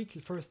 Actually, a weak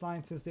first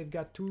line since they've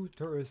got 2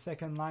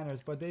 second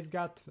liners, but they've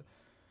got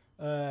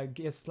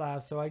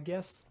Getzlav, so I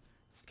guess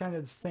it's kind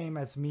of the same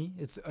as me.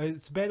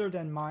 It's better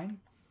than mine.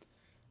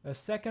 A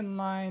second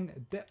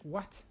line,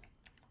 what?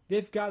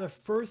 They've got a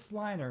first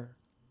liner,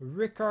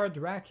 Ricard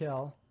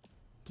Raquel,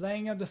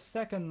 playing up the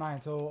second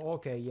line. So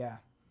okay, yeah.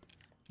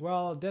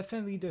 Well,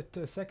 definitely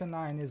the second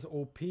line is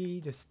OP.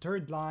 The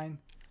third line,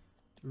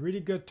 really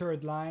good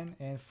third line,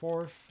 and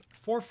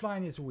fourth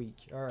line is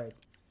weak. All right.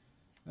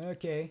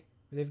 Okay.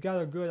 They've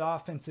got a good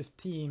offensive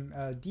team,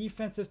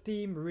 defensive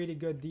team, really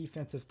good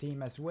defensive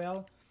team as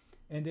well,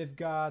 and they've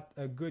got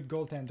a good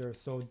goaltender.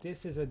 So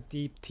this is a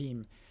deep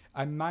team.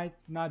 We might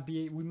not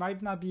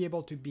be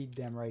able to beat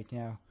them right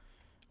now.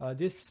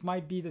 This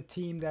might be the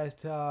team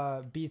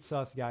that beats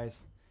us,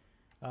 guys.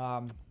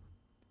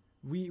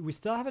 We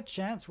still have a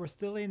chance. We're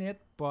still in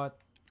it, but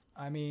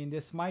I mean,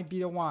 this might be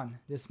the one.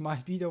 This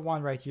might be the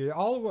one right here.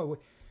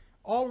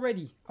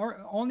 Already,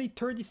 only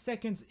 30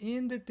 seconds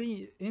in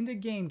the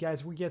game,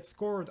 guys, we get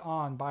scored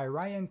on by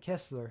Ryan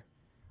Kessler.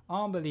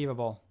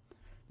 Unbelievable.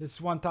 This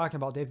is what I'm talking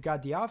about. They've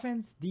got the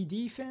offense, the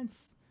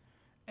defense,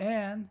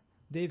 and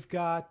they've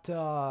got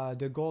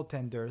the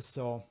goaltender.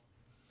 So,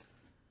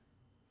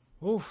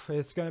 oof,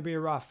 it's gonna be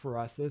rough for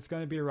us. It's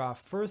gonna be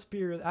rough. First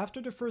period. After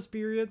the first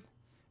period,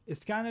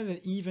 it's kind of an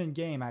even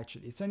game,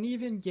 actually. It's an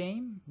even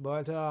game,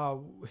 but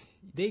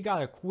they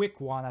got a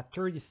quick one at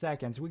 30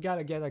 seconds. We got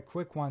to get a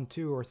quick one,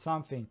 too, or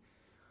something.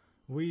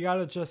 We got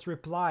to just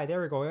reply.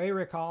 There we go.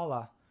 Eric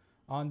Alla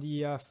on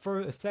the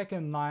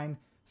second line.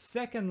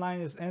 Second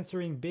line is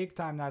answering big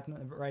time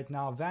right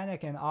now.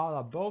 Vanek and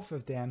Alla, both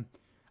of them.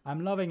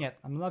 I'm loving it.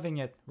 I'm loving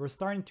it. We're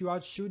starting to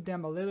outshoot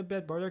them a little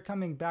bit, but they're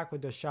coming back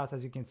with the shots,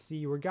 as you can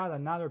see. We got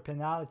another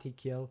penalty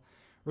kill.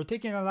 We're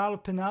taking a lot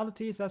of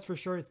penalties, that's for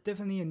sure. It's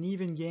definitely an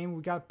even game.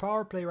 We got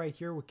power play right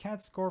here. We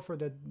can't score for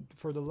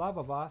the love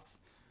of us.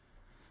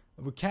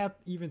 We can't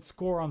even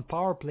score on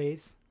power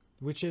plays,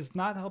 which is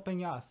not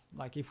helping us.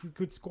 Like, if we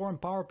could score on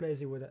power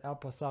plays, it would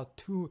help us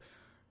out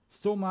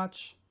so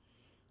much.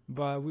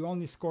 But we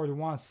only scored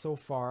once so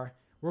far.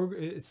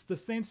 It's the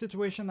same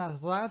situation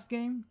as last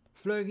game.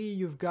 Fleury,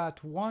 you've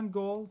got one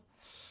goal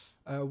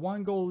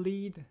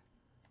lead.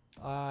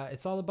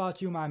 It's all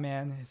about you, my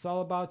man. It's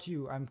all about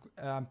you.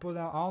 I'm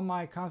putting all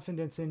my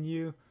confidence in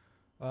you.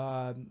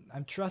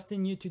 I'm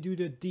trusting you to do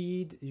the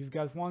deed. You've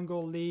got one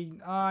goal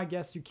lead. I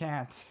guess you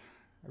can't.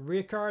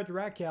 Ricard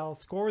Raquel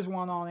scores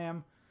one on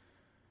him.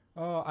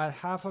 At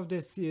half of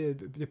this the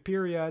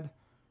period.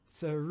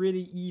 It's a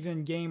really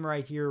even game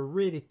right here.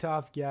 Really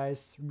tough,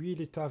 guys.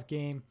 Really tough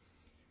game.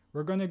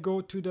 We're gonna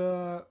go to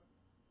the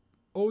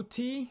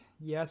OT.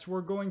 Yes,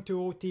 we're going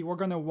to OT. We're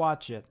gonna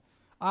watch it.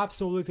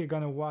 Absolutely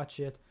gonna watch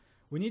it.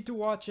 We need to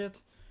watch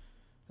it.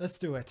 Let's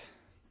do it.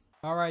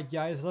 Alright,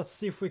 guys. Let's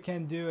see if we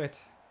can do it.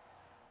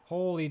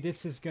 Holy,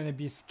 this is gonna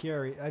be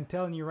scary. I'm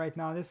telling you right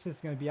now, this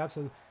is gonna be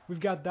absolute. We've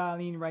got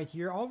Dahlin right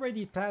here,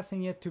 already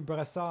passing it to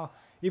Brassard.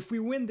 If we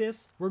win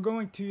this, we're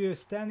going to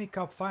Stanley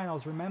Cup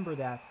Finals. Remember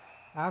that.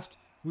 After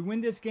we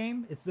win this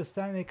game, it's the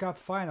Stanley Cup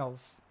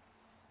Finals.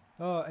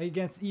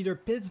 Against either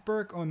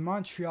Pittsburgh or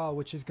Montreal,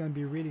 which is going to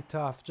be really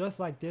tough. Just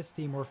like this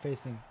team we're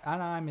facing.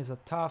 Anaheim is a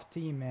tough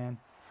team, man.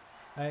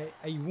 I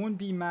wouldn't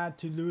be mad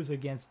to lose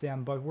against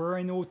them, but we're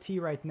in OT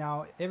right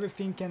now.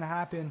 Everything can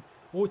happen.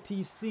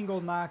 OT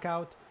single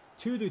knockout,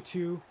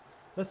 2-2.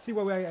 Let's see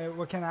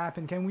what can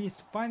happen. Can we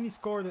finally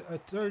score a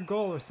third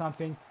goal or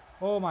something?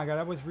 Oh my god,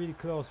 that was really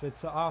close, but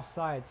it's an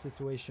offside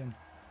situation.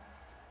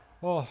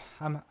 Oh,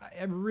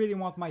 I really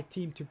want my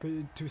team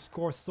to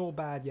score so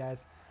bad, guys.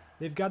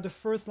 They've got the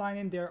first line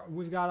in there.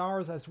 We've got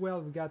ours as well.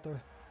 We got the.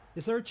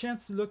 Is there a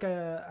chance to look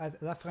at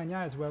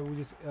Lafrenière as well? We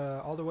just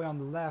all the way on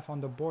the left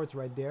on the boards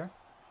right there,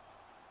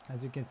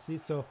 as you can see.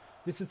 So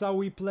this is how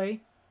we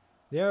play.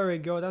 There we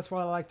go. That's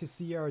what I like to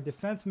see. Our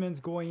defensemen's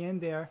going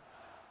in there,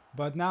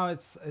 but now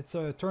it's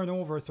a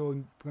turnover, so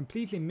he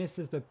completely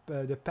misses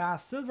the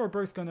pass.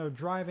 Silverberg's gonna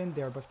drive in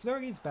there, but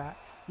Fleury's back.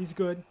 He's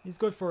good. He's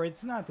good for it.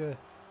 It's not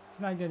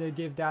gonna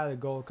give that a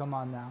goal. Come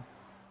on now.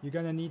 You're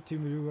gonna need to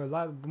do a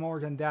lot more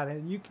than that,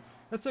 and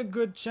that's a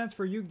good chance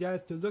for you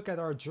guys to look at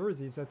our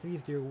jerseys, at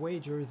least the away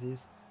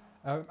jerseys.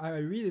 I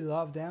really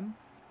love them,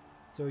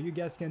 so you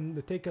guys can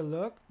take a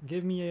look.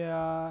 Give me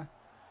a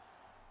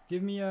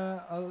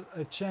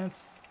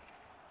chance.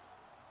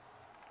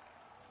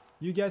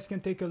 You guys can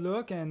take a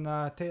look and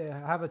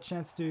have a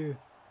chance to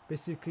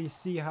basically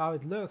see how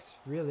it looks.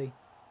 Really,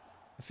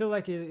 I feel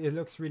like it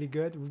looks really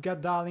good. We've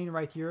got Dahlin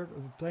right here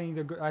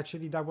playing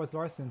actually that was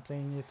Larson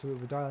playing it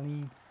with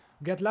Dahlin.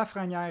 We got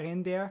Lafrenière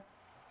in there.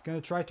 He's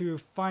gonna try to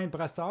find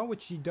Brassard,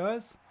 which he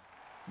does.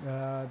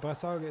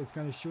 Brassard is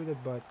gonna shoot it,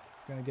 but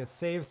it's gonna get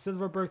saved.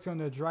 Silverberg's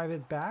gonna drive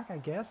it back, I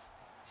guess.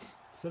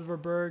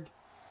 Silverberg,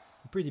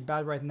 pretty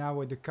bad right now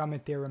with the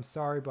commentary. I'm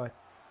sorry, but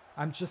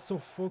I'm just so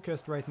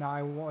focused right now. I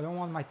don't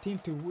want my team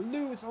to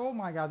lose. Oh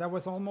my god, that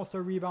was almost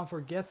a rebound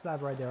for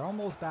Getzlav right there.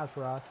 Almost bad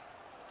for us.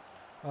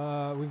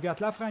 We've got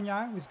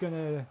Lafrenière who's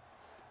gonna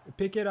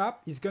pick it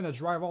up. He's gonna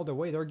drive all the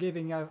way. They're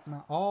giving out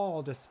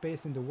all the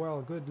space in the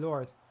world. Good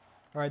lord.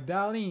 Alright,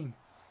 Dahlin.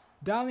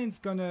 Dahlin's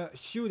gonna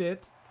shoot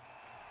it.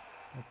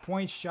 A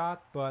point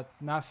shot, but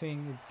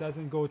nothing. It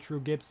doesn't go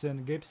through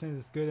Gibson. Gibson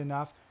is good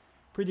enough.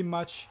 Pretty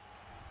much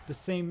the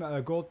same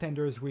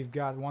goaltenders we've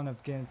got one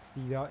against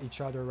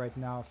each other right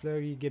now.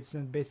 Fleury,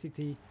 Gibson,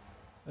 basically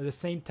the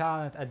same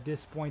talent at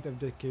this point of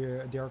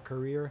their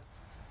career.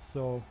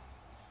 So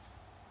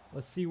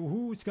let's see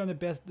who's gonna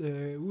be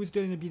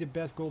the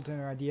best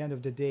goaltender at the end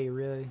of the day.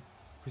 Really,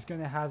 who's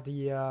gonna have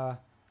the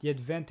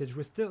advantage?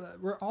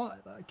 We're all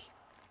like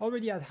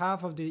already at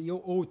half of the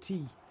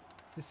OT.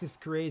 This is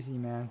crazy,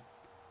 man.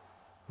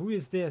 Who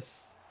is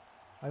this?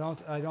 I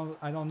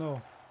don't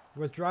know. He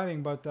was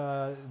driving, but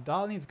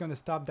Dahlin's gonna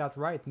stop that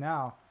right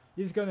now.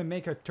 He's gonna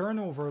make a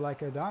turnover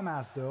like a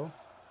dumbass though.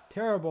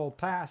 Terrible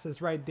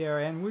passes right there,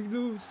 and we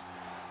lose.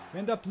 We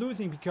end up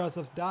losing because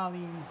of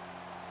Dahlin's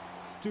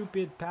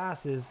stupid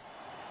passes.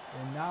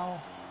 And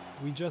now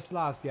we just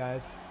lost,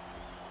 guys.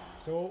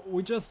 So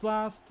we just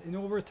lost in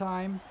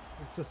overtime.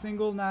 It's a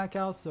single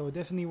knockout, so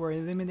definitely we're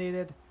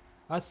eliminated.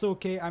 That's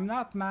okay. I'm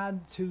not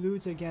mad to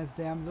lose against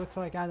them. Looks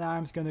like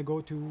Anaheim's gonna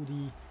go to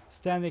the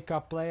Stanley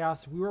Cup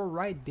playoffs. We were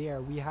right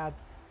there. We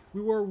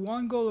were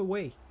one goal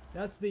away.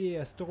 That's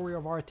the story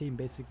of our team,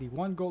 basically.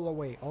 One goal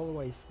away,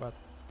 always. But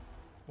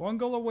one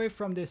goal away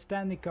from the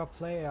Stanley Cup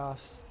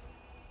playoffs,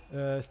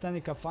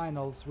 Stanley Cup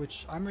finals,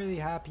 which I'm really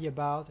happy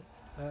about.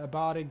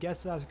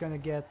 Guess I was gonna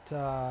get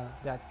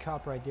that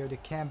cup right there, the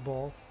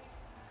Campbell.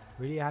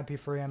 Really happy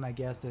for him, I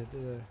guess,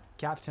 the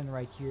captain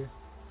right here.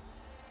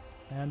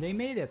 And they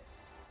made it.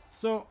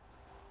 So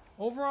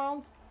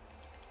overall,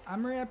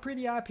 I'm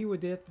pretty happy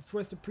with it. This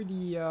was a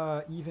pretty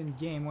even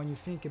game when you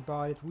think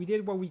about it. We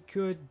did what we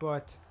could,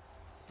 but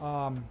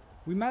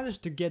we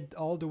managed to get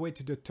all the way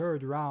to the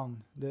third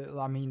round.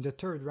 The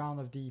third round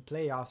of the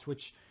playoffs,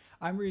 which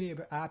I'm really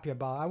happy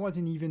about. I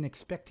wasn't even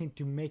expecting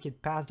to make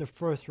it past the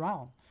first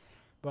round,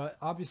 but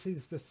obviously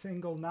it's the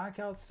single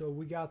knockout, so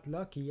we got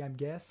lucky, I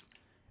guess,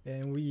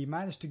 and we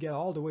managed to get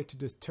all the way to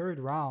the third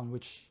round,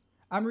 which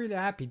I'm really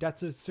happy.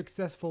 That's a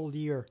successful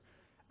year,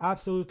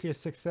 absolutely a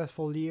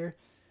successful year.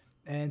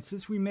 And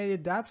since we made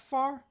it that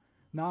far,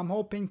 now I'm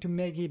hoping to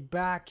make it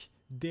back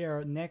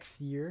there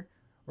next year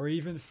or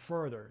even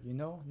further, you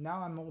know.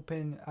 Now I'm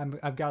hoping,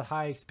 I've got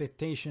high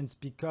expectations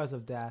because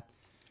of that.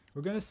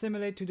 We're gonna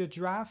simulate to the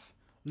draft,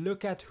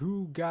 look at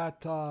who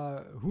got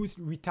who's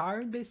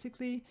retired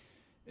basically,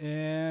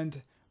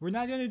 and we're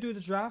not gonna do the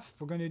draft.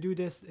 We're gonna do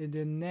this in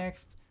the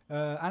next.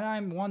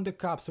 Anaheim won the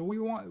cup, so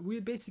we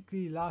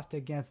basically lost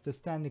against the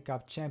Stanley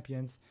Cup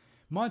champions.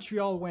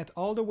 Montreal went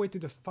all the way to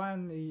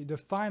the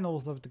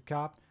finals of the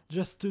cup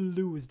just to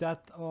lose.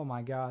 That, oh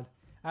my god,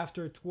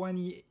 after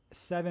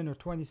 27 or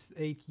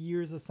 28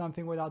 years or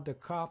something without the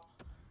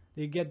cup,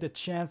 they get the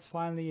chance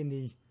finally, and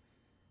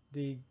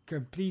they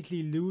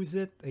completely lose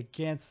it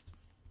against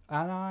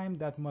Anaheim.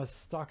 That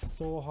must suck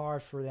so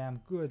hard for them,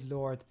 good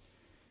lord.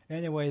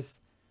 Anyways,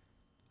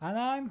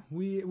 Anaheim,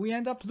 we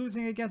end up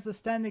losing against the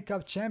Stanley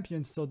Cup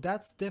champions, so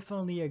that's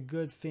definitely a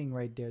good thing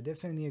right there.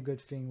 Definitely a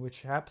good thing,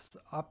 which ups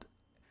up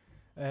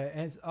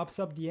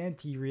the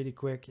ante really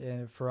quick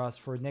for us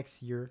for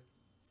next year.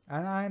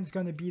 Anaheim's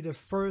gonna be the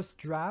first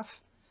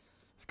draft.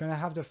 It's gonna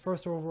have the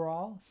first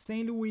overall.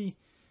 St. Louis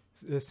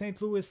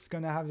is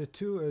gonna have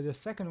the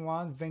second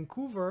one.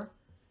 Vancouver,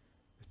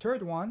 the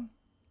third one.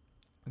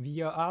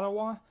 Via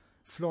Ottawa.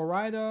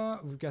 Florida,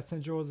 we've got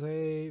San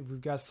Jose,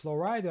 we've got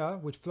Florida,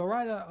 which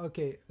Florida,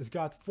 okay, it's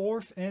got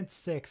 4th and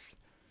 6th.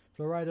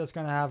 Florida's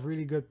gonna have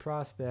really good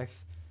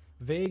prospects.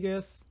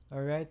 Vegas,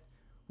 all right.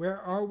 Where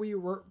are we?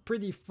 We're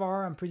pretty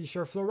far, I'm pretty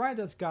sure.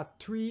 Florida's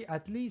got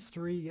at least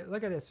three.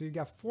 Look at this, we've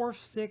got 4th,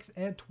 6th,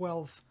 and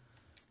 12th.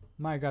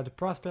 My god, the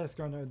prospects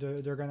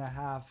they're gonna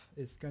have,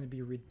 it's gonna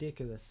be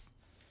ridiculous.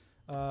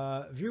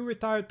 View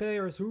retired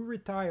players. Who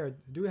retired?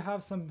 Do we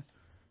have some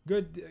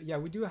good? Yeah,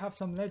 we do have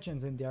some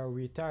legends in there who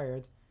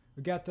retired.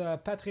 We got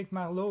Patrick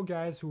Marleau,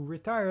 guys, who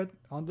retired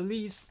on the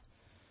Leafs.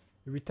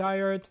 He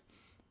retired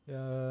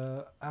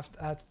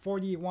at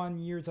 41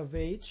 years of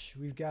age.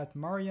 We've got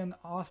Marian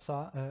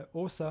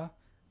Osa.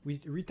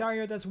 We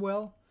retired as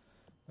well.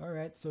 All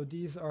right, so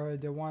these are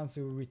the ones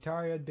who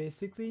retired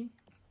basically.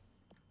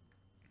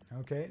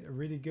 Okay,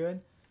 really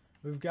good.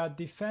 We've got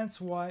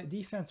defense-wise,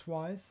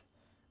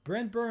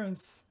 Brent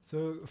Burns.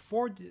 So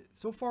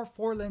far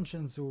 4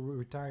 legends who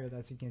retired,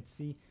 as you can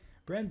see.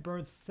 Brent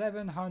Burns,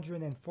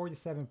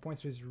 747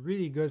 points, which is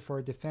really good for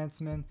a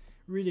defenseman.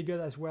 Really good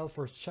as well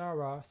for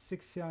Chara,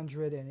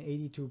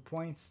 682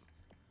 points.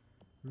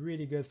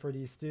 Really good for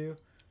these two.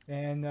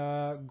 And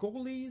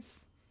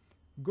goalies,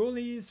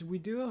 we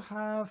do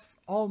have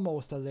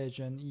almost a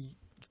legend.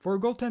 For a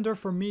goaltender,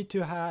 for me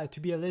to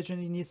be a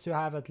legend, he needs to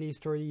have at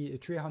least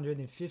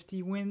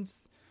 350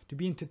 wins to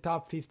be into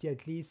top 50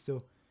 at least.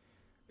 So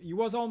he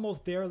was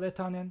almost there,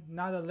 Lehtonen.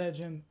 Not a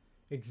legend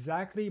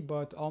exactly,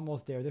 but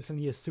almost there.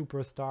 Definitely a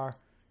superstar.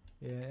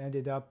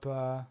 Ended up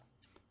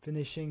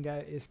finishing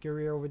his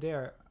career over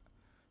there.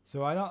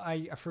 So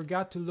I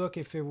forgot to look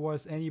if there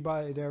was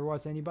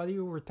anybody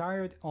who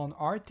retired on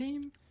our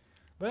team,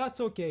 but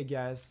that's okay,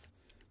 guys.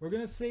 We're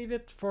gonna save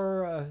it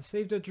for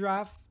save the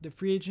draft, the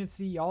free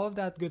agency, all of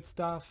that good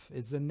stuff.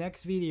 It's the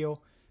next video.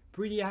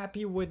 Pretty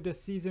happy with the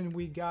season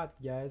we got,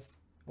 guys.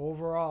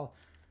 Overall,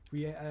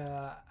 we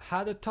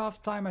had a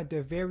tough time at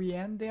the very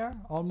end there.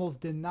 Almost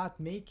did not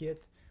make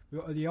it.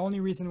 The only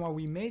reason why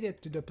we made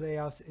it to the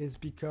playoffs is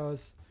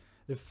because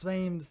the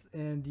Flames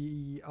and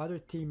the other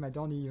team, I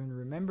don't even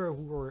remember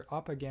who we were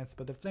up against,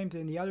 but the Flames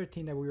and the other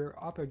team that we were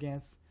up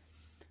against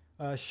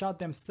shot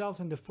themselves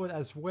in the foot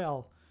as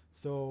well.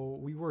 So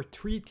we were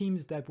 3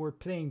 teams that were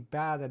playing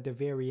bad at the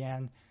very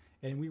end,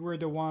 and we were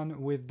the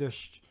one with the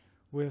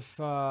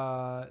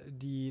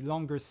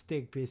longer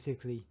stick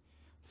basically.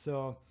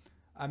 So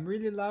I'm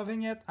really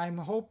loving it. I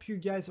hope you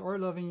guys are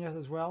loving it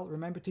as well.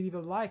 Remember to leave a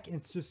like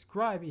and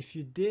subscribe if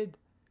you did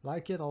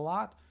like it a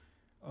lot.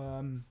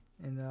 And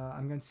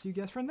I'm gonna see you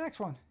guys for the next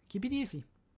one. Keep it easy.